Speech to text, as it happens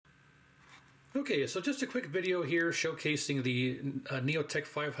Okay, so just a quick video here showcasing the Neotec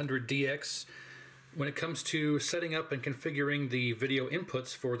 500DX when it comes to setting up and configuring the video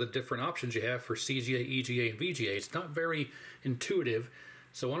inputs for the different options you have for CGA, EGA, and VGA. It's not very intuitive,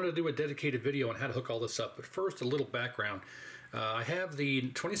 so I wanted to do a dedicated video on how to hook all this up. But first, a little background. I have the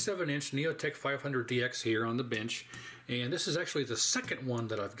 27-inch Neotec 500DX here on the bench, and this is actually the second one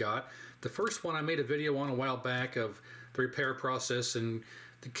that I've got. The first one I made a video on a while back of the repair process and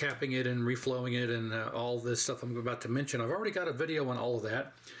the capping it and reflowing it and all this stuff I'm about to mention. I've already got a video on all of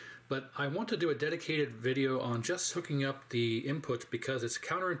that, but I want to do a dedicated video on just hooking up the inputs because it's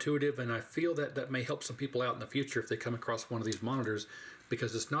counterintuitive, and I feel that that may help some people out in the future if they come across one of these monitors,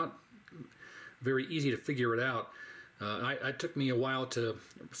 because it's not very easy to figure it out. It took me a while to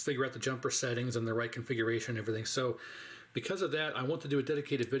figure out the jumper settings and the right configuration and everything. So because of that, I want to do a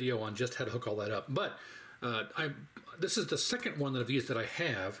dedicated video on just how to hook all that up. But this is the second one that I've used that I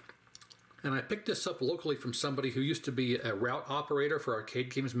have, and I picked this up locally from somebody who used to be a route operator for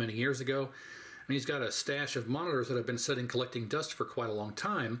arcade games many years ago, and he's got a stash of monitors that have been sitting collecting dust for quite a long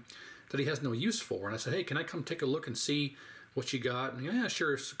time that he has no use for. And I said, hey, can I come take a look and see what you got? And yeah,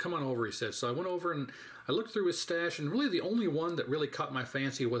 sure, come on over, he said. So I went over and I looked through his stash, and really the only one that really caught my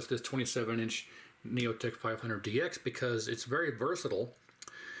fancy was this 27-inch Neotec 500DX, because it's very versatile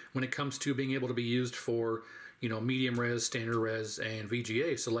when it comes to being able to be used for, you know, medium res, standard res, and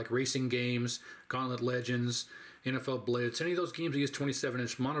VGA. So like racing games, Gauntlet Legends, NFL Blitz, any of those games that use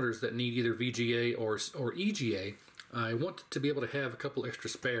 27-inch monitors that need either VGA or EGA, I want to be able to have a couple extra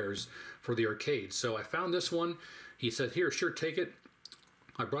spares for the arcade. So I found this one. He said, here, sure, take it.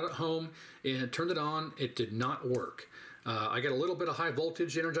 I brought it home and turned it on. It did not work. I got a little bit of high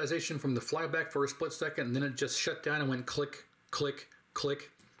voltage energization from the flyback for a split second, and then it just shut down and went click, click,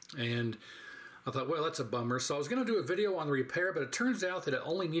 click. And I thought, well, that's a bummer. So I was going to do a video on the repair, but it turns out that it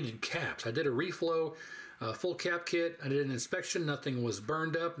only needed caps. I did a reflow, full cap kit. I did an inspection. Nothing was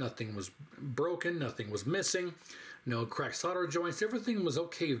burned up. Nothing was broken. Nothing was missing. No cracked solder joints. Everything was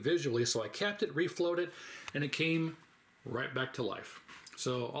okay visually. So I capped it, reflowed it, and it came right back to life.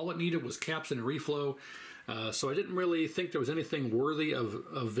 So all it needed was caps and a reflow. So I didn't really think there was anything worthy of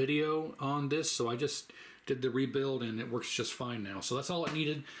video on this. So I just did the rebuild, and it works just fine now. So that's all it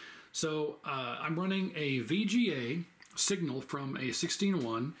needed. So I'm running a VGA signal from a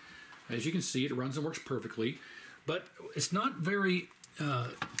 16.1. As you can see, it runs and works perfectly, but it's not very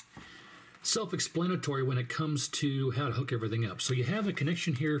self-explanatory when it comes to how to hook everything up. So you have a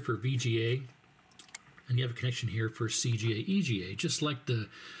connection here for VGA, and you have a connection here for CGA, EGA, just like the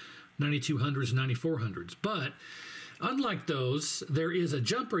 9200s and 9400s. But unlike those, there is a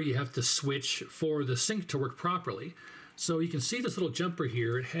jumper you have to switch for the sync to work properly. So you can see this little jumper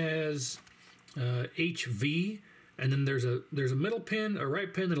here. It has HV, and then there's a middle pin, a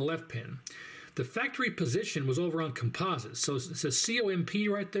right pin, and a left pin. The factory position was over on composite. So it says COMP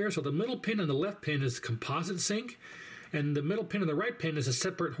right there. So the middle pin and the left pin is composite sync, and the middle pin and the right pin is a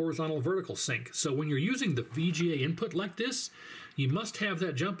separate horizontal vertical sync. So when you're using the VGA input like this, you must have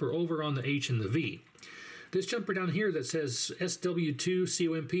that jumper over on the H and the V. This jumper down here that says SW2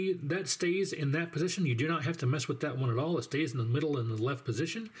 COMP, that stays in that position. You do not have to mess with that one at all. It stays in the middle and the left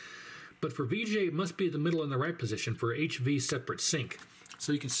position. But for VGA, it must be the middle and the right position for HV separate sync.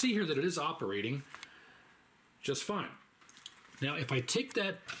 So you can see here that it is operating just fine. Now, if I take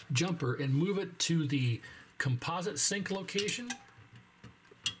that jumper and move it to the composite sync location,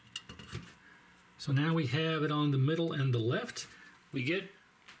 so now we have it on the middle and the left, we get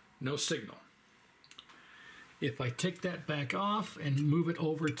no signal. If I take that back off and move it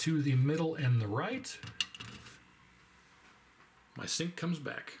over to the middle and the right, my sync comes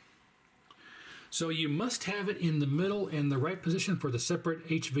back. So you must have it in the middle and the right position for the separate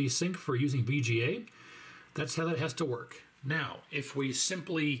HV sync for using VGA. That's how that has to work. Now, if we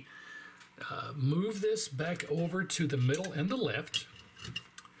simply move this back over to the middle and the left,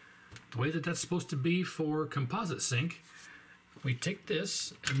 the way that that's supposed to be for composite sync, we take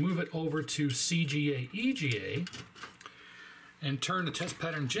this and move it over to CGA, EGA, and turn the test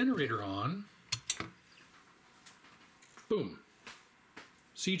pattern generator on. Boom,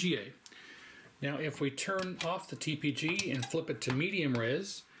 CGA. Now, if we turn off the TPG and flip it to medium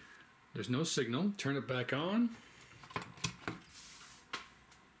res, there's no signal. Turn it back on.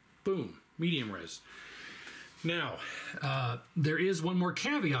 Boom, medium res. Now, there is one more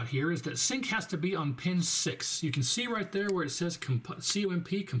caveat here, is that sync has to be on pin 6. You can see right there where it says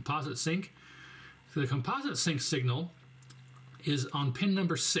COMP, composite sync. So the composite sync signal is on pin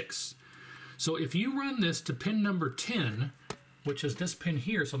number 6. So if you run this to pin number 10, which is this pin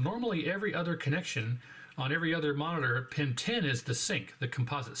here, so normally every other connection on every other monitor, pin 10 is the sync, the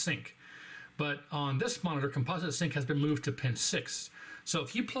composite sync. But on this monitor, composite sync has been moved to pin 6. So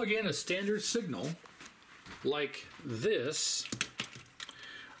if you plug in a standard signal like this,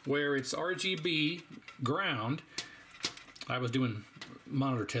 where it's RGB ground, I was doing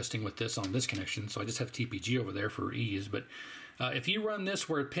monitor testing with this on this connection, so I just have TPG over there for ease. But if you run this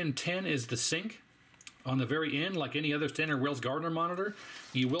where pin 10 is the sync on the very end, like any other standard Wells-Gardner monitor,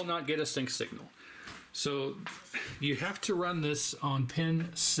 you will not get a sync signal. So you have to run this on pin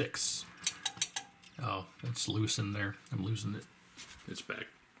 6. Oh, it's loose in there. I'm losing it. It's back.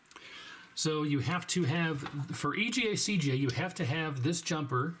 So you have to have, for EGA, CGA, you have to have this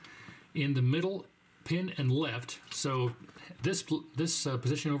jumper in the middle pin and left. So this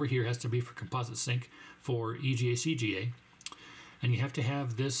position over here has to be for composite sync for EGA, CGA. And you have to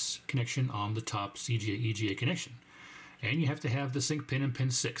have this connection on the top CGA, EGA connection. And you have to have the sync pin in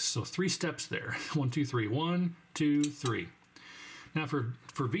pin 6. So 3 steps there. 1, 2, 3. 1, 2, 3. Now for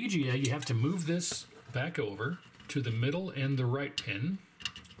VGA, you have to move this back over to the middle and the right pin.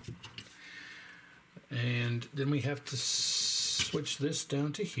 And then we have to switch this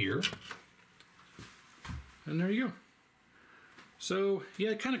down to here. And there you go. So,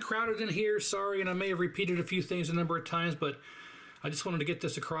 yeah, kind of crowded in here. Sorry, and I may have repeated a few things a number of times, but I just wanted to get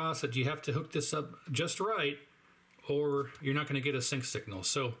this across that you have to hook this up just right, or you're not going to get a sync signal.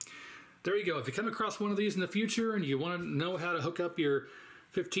 So there you go. If you come across one of these in the future and you want to know how to hook up your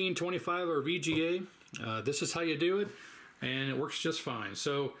 1525 or VGA, this is how you do it, and it works just fine.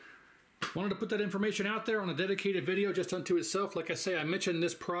 So wanted to put that information out there on a dedicated video just unto itself. Like I say, I mentioned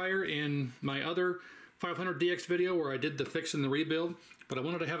this prior in my other 500DX video where I did the fix and the rebuild, but I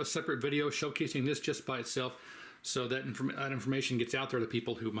wanted to have a separate video showcasing this just by itself so that information gets out there to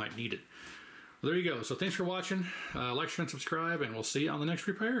people who might need it. Well, there you go. So thanks for watching. Like, share, and subscribe, and we'll see you on the next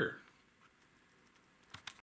repair.